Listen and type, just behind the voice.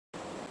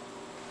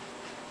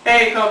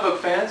Hey comic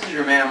book fans, this is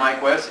your man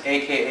Mike West,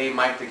 aka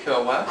Mike the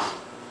Kill West.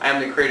 I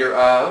am the creator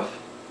of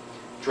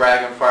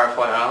Dragon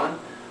Firefly Island.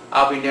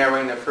 I'll be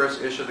narrating the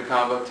first issue of the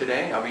comic book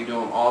today. I'll be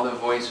doing all the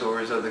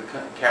voiceovers of the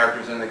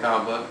characters in the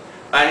comic book.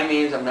 By any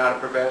means, I'm not a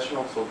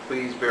professional, so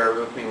please bear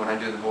with me when I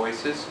do the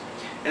voices.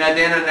 And at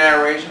the end of the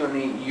narration, I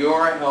need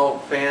your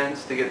help,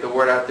 fans, to get the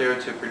word out there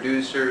to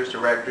producers,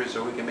 directors,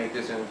 so we can make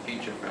this into a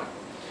feature film.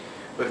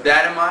 With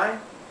that in mind,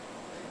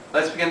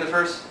 let's begin the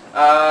first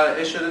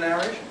issue of the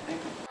narration.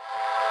 Thank you.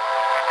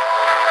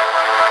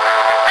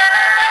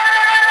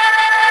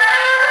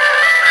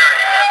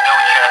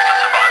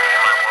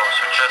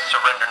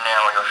 Surrender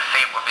now, or your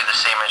fate will be the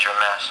same as your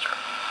master.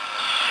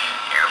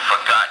 You've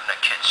forgotten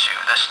Akitsu.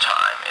 This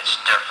time, it's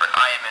different.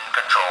 I am in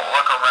control.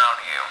 Look around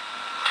you.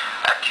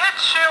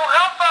 Akitsu,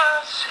 help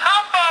us!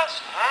 Help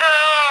us!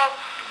 No!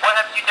 What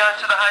have you done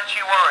to the HICHI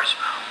warriors?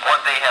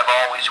 What they have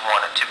always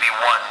wanted, to be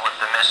one with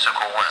the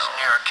mystical realm.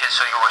 Near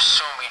Akitsu, you will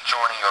soon be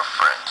joining your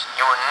friends.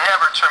 You will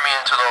never turn me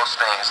into those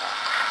things.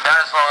 Not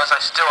as long as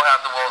I still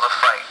have the will to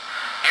fight.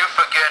 You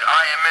forget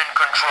I am in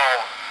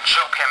control.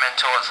 Choke him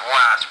until his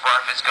last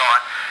breath is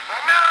gone.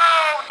 No!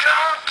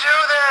 Don't do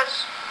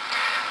this!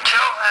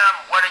 Kill him!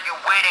 What are you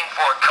waiting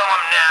for? Kill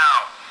him now!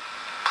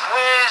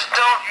 Please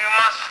don't! You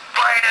must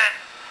fight it!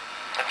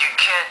 If you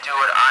can't do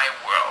it, I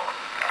will.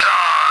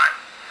 Gone!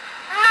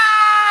 No!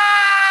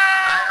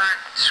 I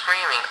heard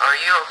screaming. Are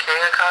you okay,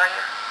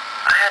 Akya?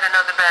 I had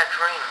another bad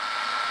dream.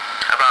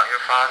 About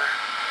your father?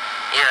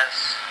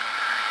 Yes.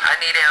 I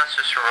need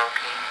answers,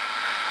 Hiroki.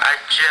 I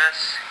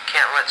just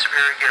can't let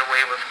Superior get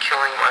away with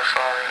killing my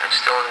father and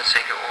stealing the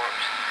sacred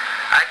orbs.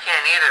 I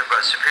can't either,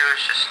 but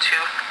Superior's just too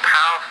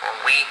powerful.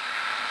 We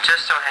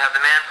just don't have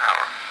the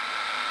manpower.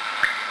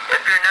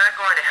 If you're not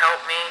going to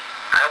help me,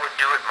 I would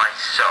do it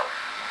myself.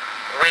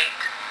 Wait.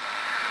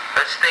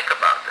 Let's think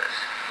about this.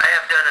 I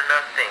have done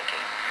enough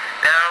thinking.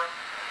 Now,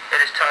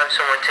 it is time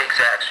someone takes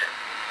action.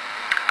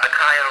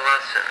 Akya,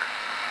 listen.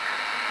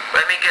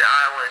 Let me get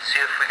Iowa and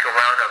see if we can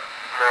round up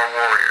more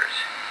warriors.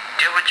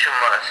 Do what you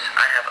must.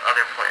 I have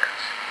other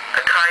plans.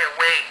 Akya,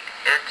 wait.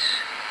 It's...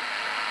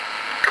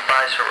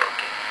 Goodbye,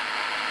 Hiroki.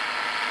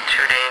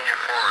 Too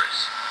dangerous.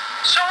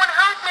 Someone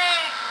help me!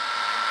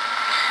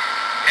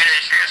 It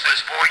is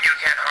useless, boy. You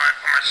can't hide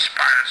from a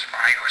spider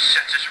spy. Your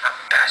senses work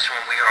best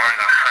when we are on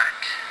the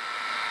hunt.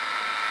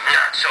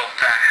 Not so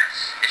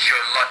fast. It's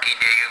your lucky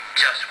day. You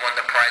just won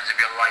the prize of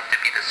your life to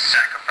be the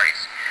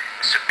sacrifice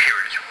in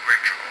Superior's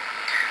ritual.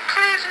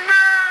 Please,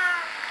 no!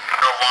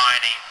 You're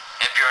whining.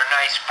 If you're a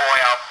nice boy,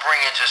 I'll bring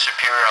you to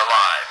Superior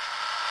alive.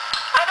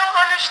 I don't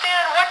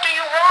understand. What do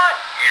you want?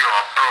 Your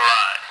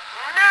blood.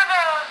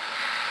 Never!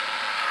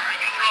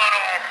 You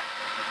little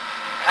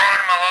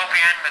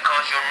Roman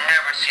because you'll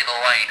never see the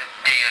light of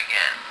day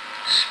again.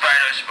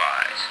 Spider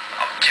spies.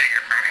 I'll take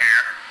it from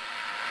here.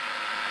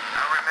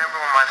 I remember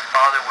when my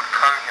father would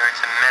come here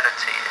to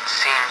meditate. It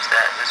seems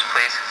that this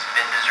place has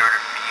been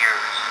deserted for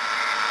years.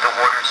 The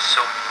water is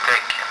so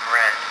thick and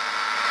red.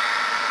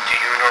 Do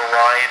you know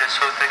why it is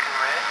so thick and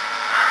red?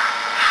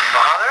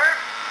 Father?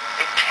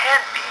 It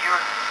can't be.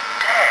 You're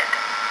dead.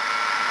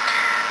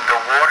 The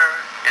water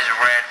is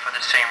red for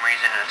the same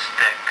reason it's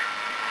thick.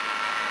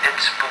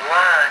 It's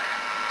blood.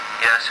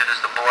 Yes, it is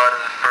the blood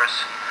of the first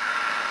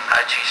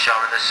HICHI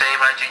shaman, the same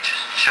HICHI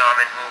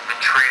shaman who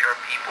betrayed our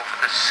people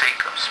for the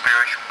sake of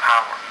spiritual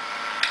power.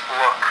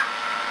 Look,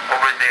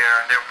 over there,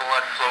 their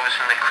blood flows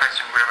from the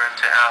Crescent River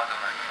into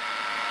Alderman.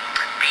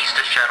 Beast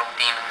of Shadow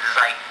Demon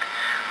Zithe.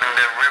 When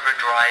the river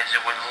dries,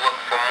 it would look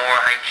for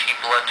more HICHI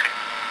blood to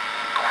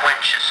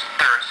quench his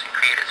thirst and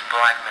create his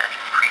black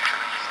magic creature.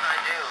 I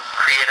do.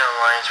 Create an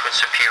alliance with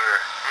Superior.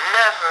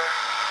 Never.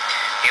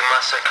 You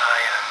must,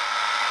 Akya.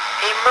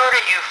 He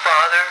murdered you,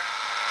 Father.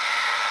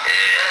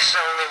 It's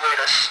the only way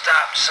to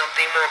stop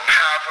something more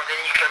powerful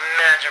than you can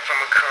imagine from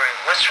occurring.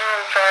 What's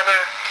wrong, Father?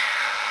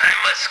 I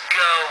must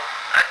go.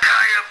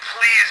 Akya,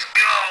 please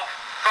go.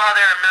 Father,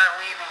 I'm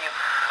not leaving you.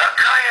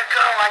 Akya,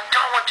 go. I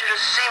don't want you to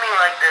see me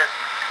like this.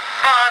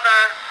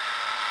 Father,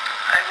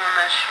 I will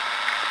miss you.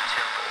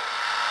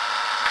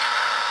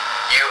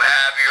 You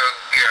have your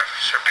gift,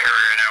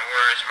 Superior. Now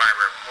where is my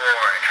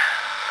reward?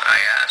 I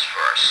asked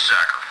for a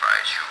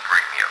sacrifice. You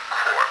bring me a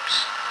corpse.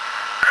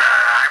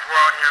 I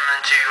brought him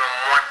into you in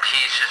one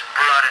piece. His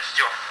blood is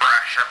still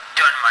fresh. I've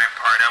done my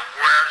part. Now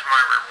where's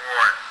my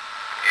reward?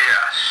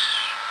 Yes,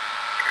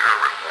 your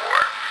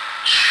reward.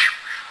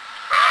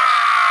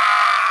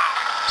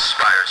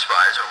 Spider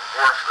spies are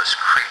worthless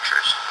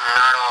creatures.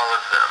 Not all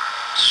of them.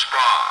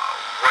 Spa,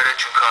 where did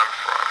you come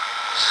from?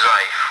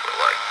 Zithe would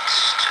like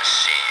to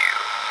see you.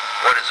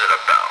 What is it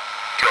about?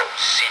 Go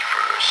see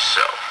for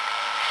yourself.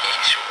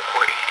 He's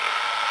waiting.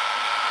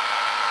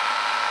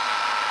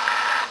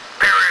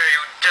 Superior,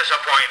 you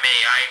disappoint me.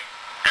 I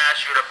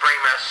asked you to bring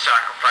me a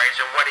sacrifice,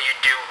 and what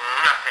do?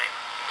 Nothing.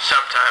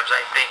 Sometimes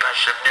I think I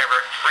should have never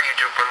freed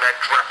you from that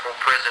dreadful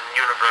prison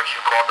universe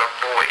you call the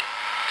Void.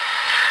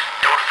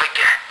 Don't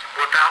forget,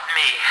 without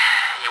me,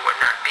 you would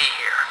not be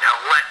here. Now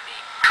let me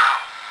go.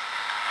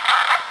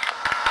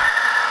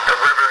 The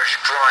river is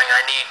drawing.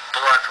 I need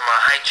blood from a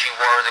HICHI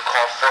warrior to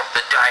call forth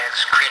the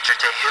Diax creature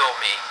to heal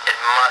me. It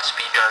must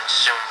be done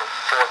soon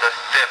before the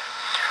 5th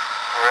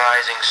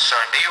rising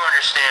sun. Do you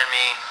understand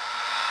me?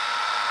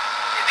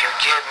 If you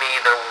give me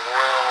the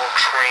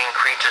well-trained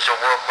creatures to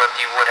work with,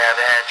 you would have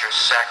had your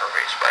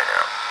sacrifice by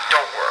now.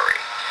 Don't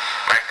worry.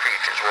 My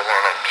creatures will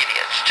learn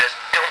obedience. Just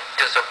don't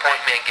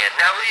disappoint me again.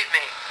 Now leave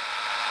me.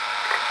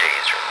 Your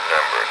days are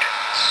numbered,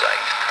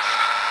 Zithe.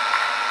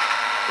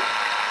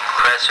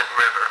 Crescent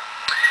River.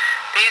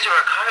 These are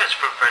Akya's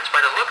footprints.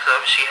 By the looks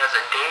of it, she has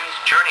a day's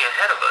journey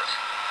ahead of us.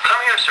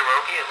 Come here,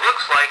 Saroki. It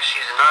looks like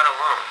she's not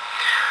alone.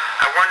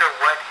 I wonder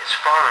what is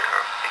following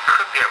her. It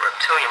could be a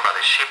reptilian by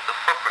the shape of the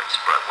footprints,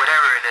 but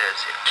whatever it is,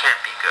 it can't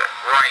be good.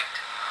 Right.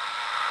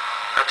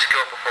 Let's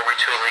go before we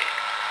too late.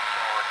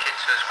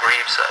 Akitsu's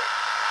gravesite.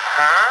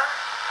 Huh?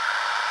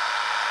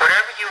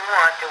 Whatever you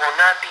want, it will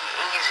not be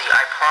easy,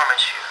 I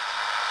promise you.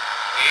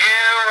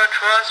 You are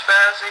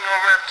trespassing on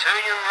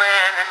reptilian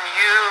land, and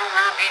you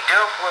will be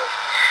dealt with.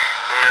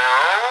 No,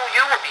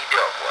 you will be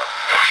dealt with.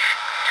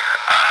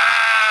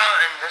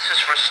 And this is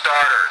for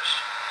starters.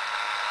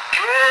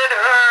 Get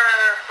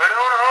her, but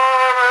don't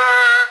harm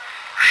her.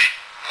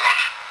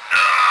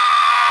 Oh,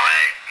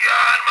 my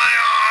God, my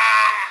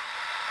arm.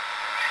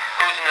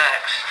 Who's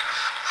next?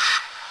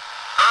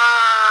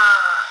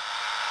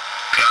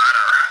 Got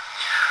her.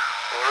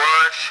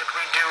 What should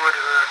we do with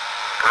her?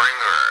 Bring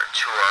her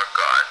to our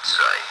God's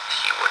site.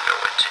 He will know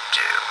what to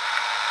do.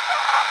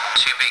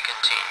 To be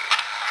continued.